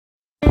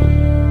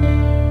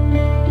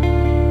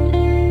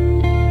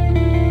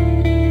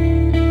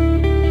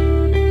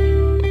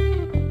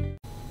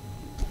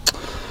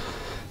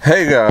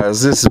Hey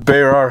guys, this is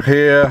B-Rock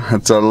here.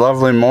 It's a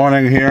lovely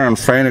morning here in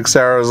Phoenix,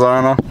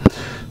 Arizona.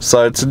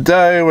 So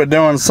today we're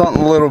doing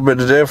something a little bit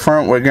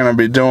different. We're going to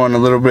be doing a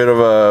little bit of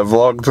a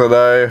vlog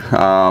today.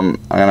 I'm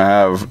going to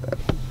have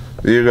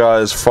you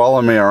guys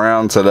follow me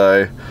around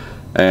today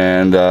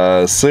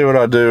and see what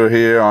I do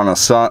here on a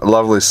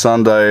lovely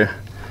Sunday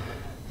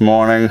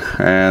morning.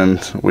 And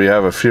we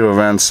have a few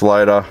events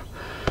later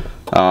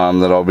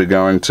that I'll be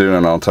going to,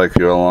 and I'll take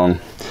you along.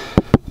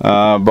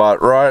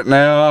 But right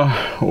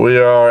now we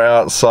are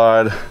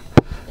outside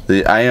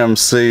the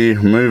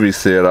AMC movie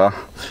theater,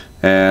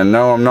 and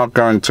no, I'm not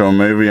going to a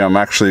movie, I'm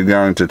actually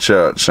going to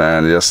church.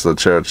 And yes, the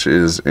church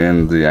is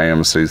in the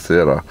AMC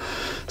theater,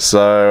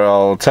 so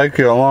I'll take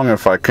you along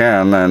if I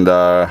can and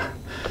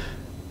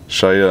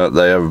show you that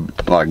they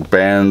have like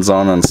bands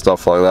on and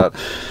stuff like that.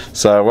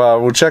 So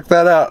we'll check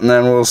that out and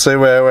then we'll see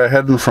where we're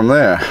heading from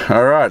there.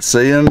 Alright,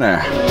 see you in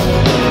there.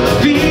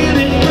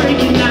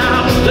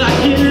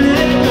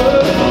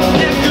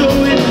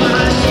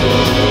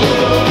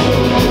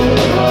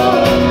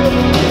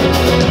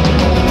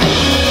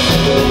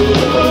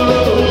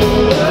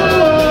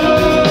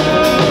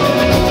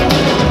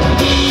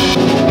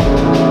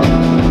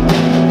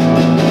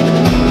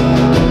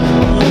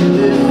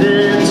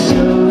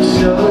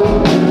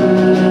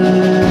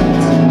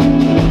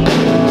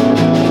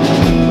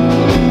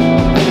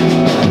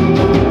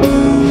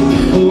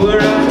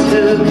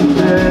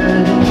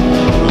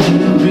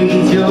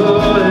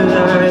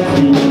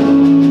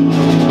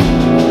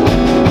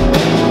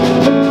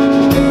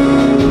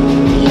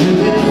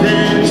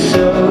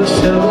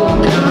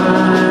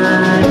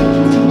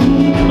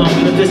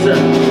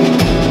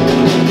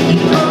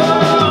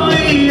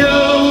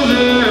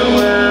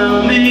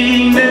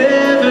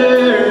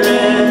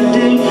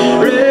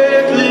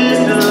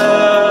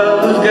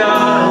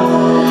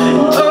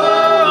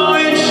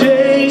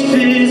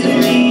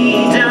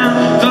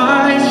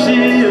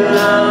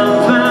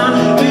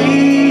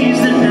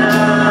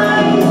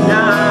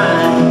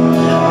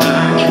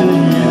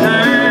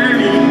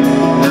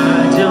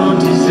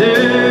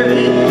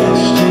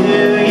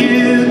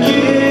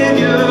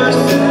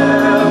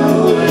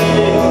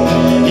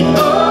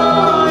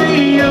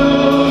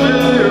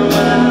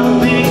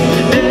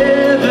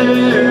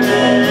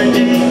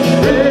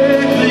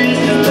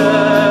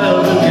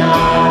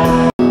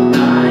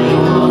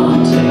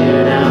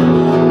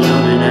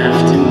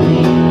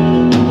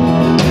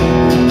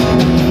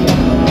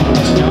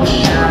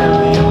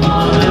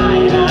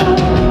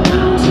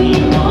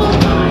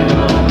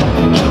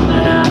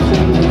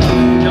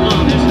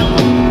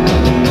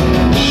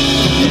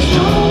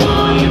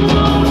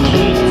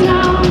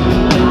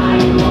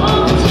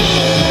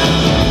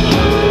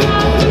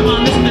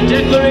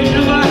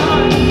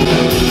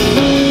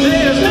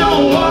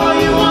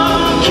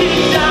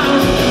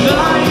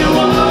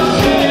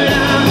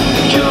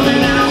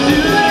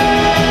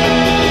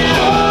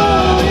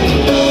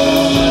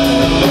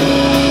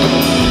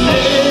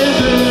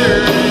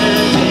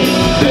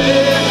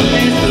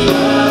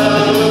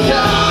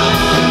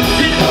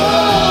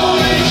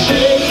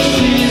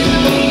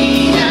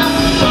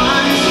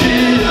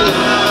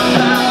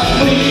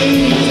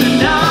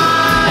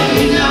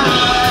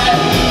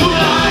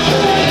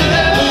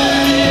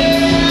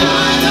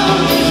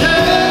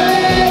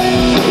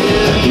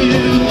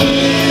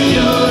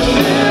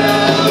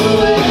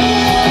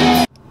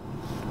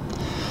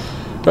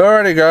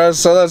 Alrighty guys,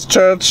 so that's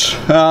church.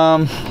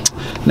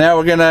 Now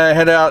we're gonna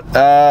head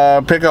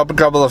out, pick up a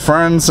couple of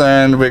friends,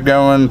 and we're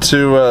going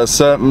to a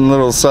certain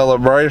little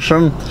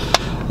celebration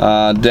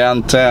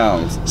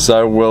downtown.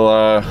 So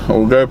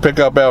we'll go pick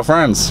up our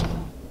friends.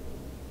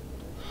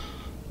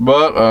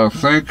 But I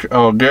think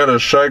I'll get a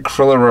shake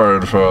for the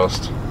road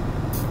first.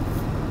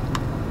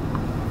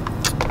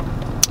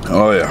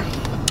 Oh yeah.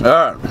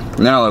 Alright,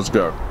 now let's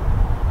go.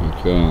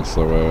 Okay,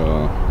 so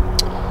we're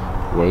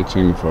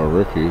waiting for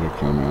Ricky to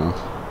come out.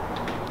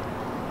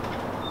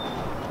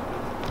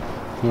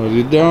 What are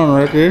you doing,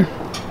 Ricky?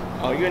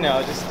 Oh, you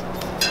know, just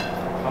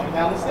coming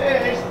down the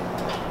stairs.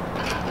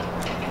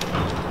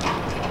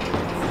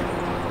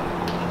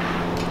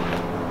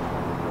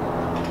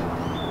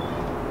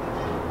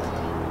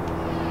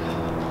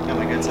 Got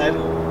my good side?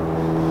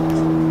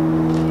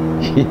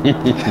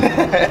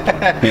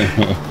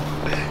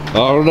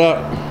 Hold up.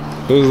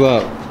 Who's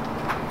that?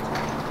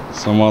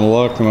 Someone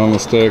lurking on the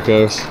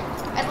staircase.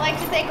 I'd like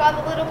to thank all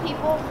the little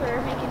people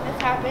for making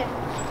this happen.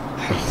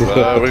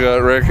 So we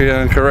got Ricky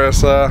and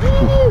Carissa.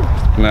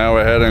 Now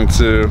we're heading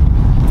to,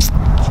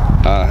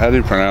 how do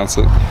you pronounce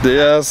it?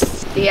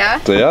 Diaz?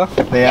 Dia? Dia?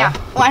 Yeah.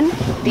 One.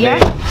 Dia.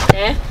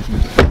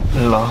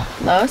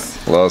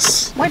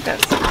 Los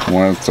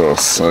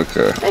Muertos.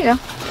 Okay. There you go.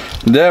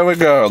 There we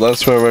go.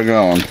 That's where we're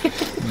going.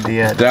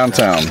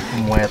 Downtown.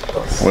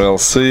 Muertos. We'll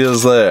see you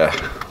there.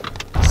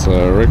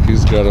 So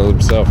Ricky's got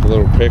himself a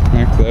little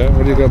picnic there.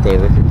 What do you got there,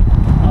 Ricky?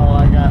 Oh,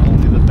 I got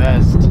only the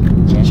best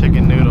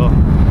chicken noodle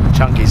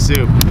chunky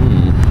soup.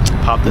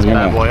 Pop this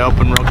bad boy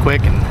open real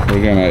quick and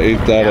we're gonna eat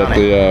that at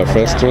the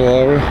festival,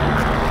 are we?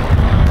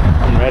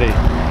 I'm ready.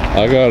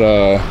 I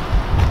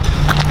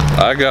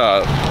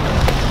got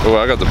Oh,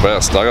 I got the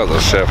best. I got the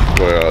Chef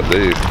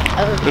Boyardee.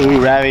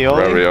 Ooh,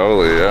 ravioli.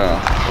 Ravioli,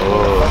 yeah.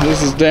 Oh.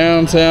 This is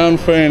downtown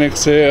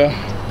Phoenix here.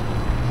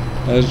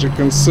 As you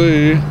can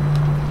see,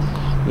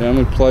 the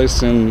only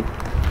place in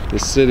the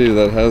city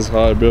that has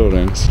high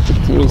buildings.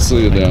 We'll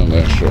see you down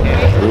there shortly.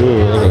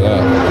 Ooh, look at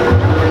that.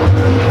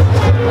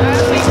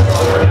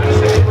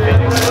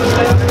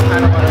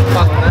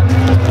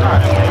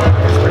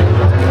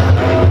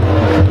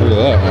 Look at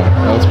that.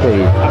 That's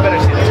pretty. I better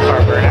see this car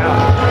burn out.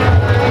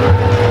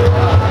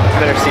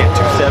 Better see it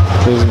two-step.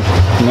 There's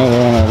another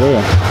one over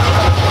there.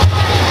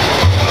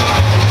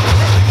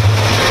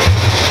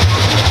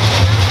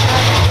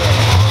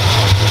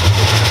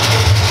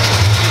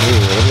 Ooh,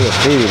 look at the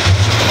food.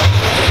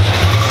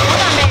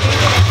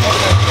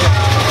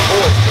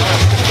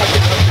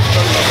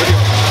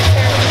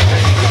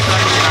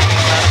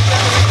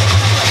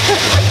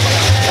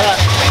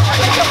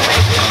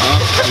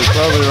 You're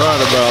probably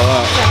right about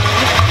that.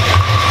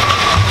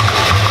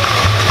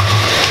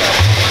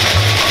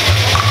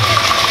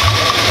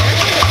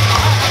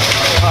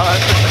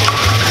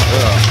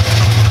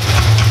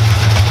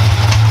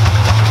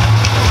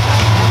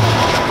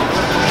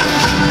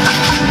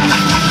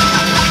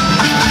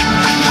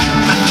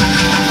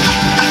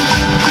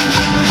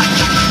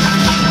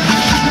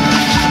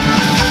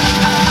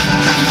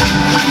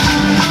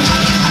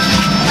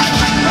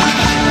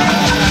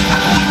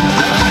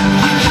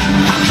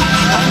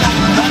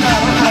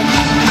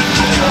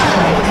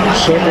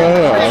 Check that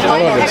out. I thought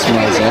I could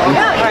smell something.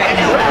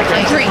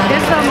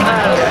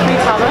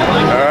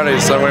 Alrighty,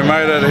 so we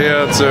made it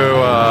here to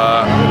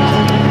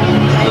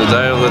the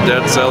Day of the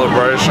Dead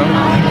celebration.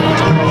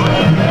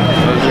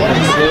 As you can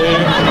see,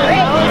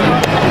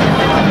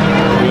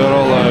 we got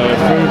all the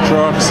food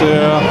trucks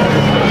here.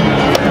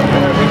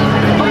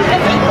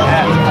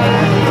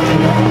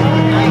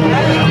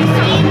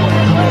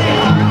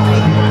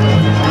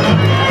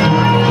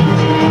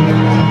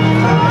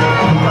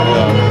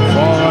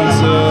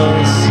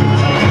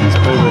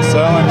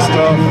 Selling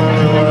stuff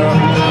everywhere.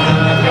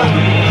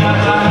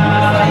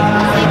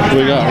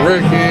 We got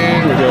Ricky,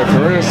 we got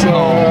Carissa.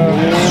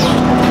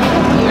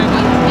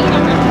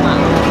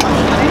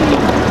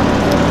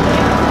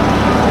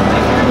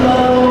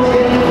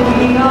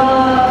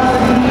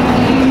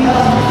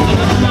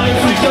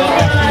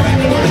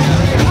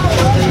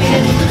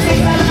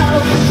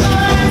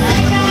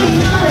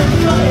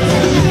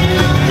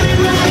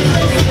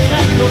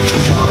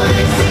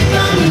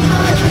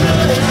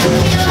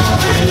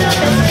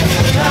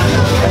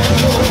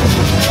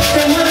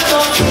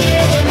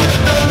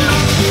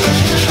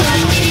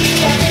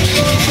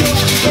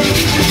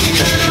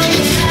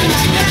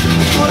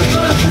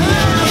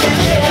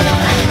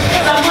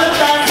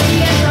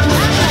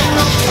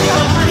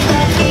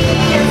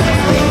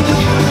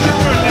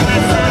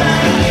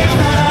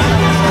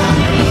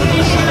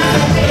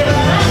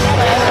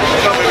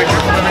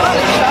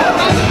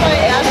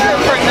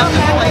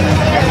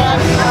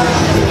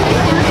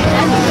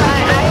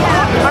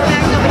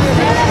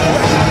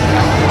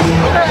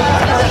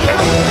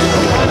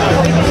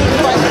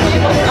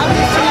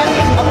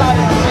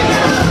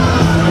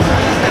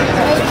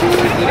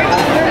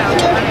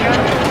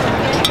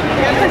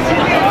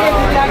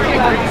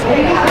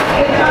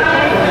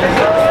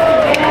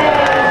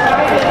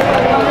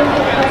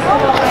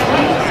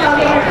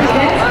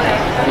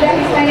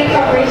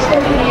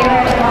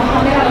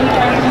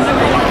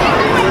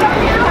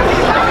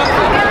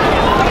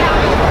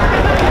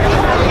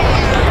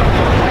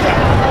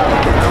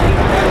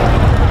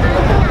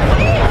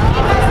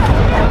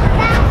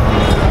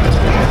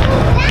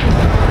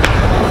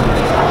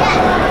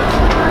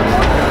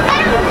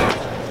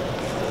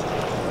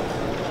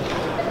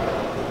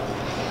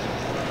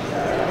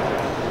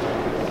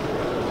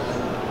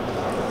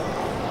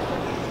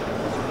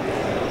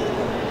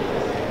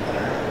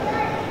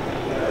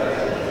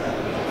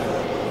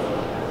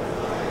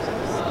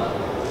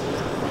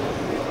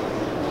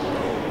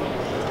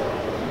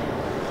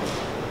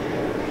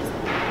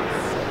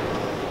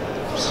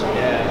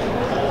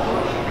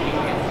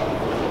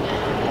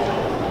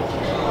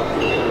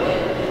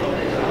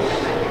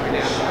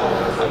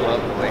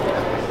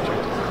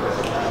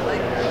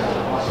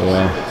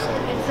 Yeah.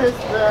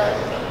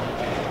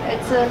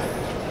 It says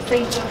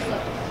St.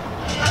 Joseph.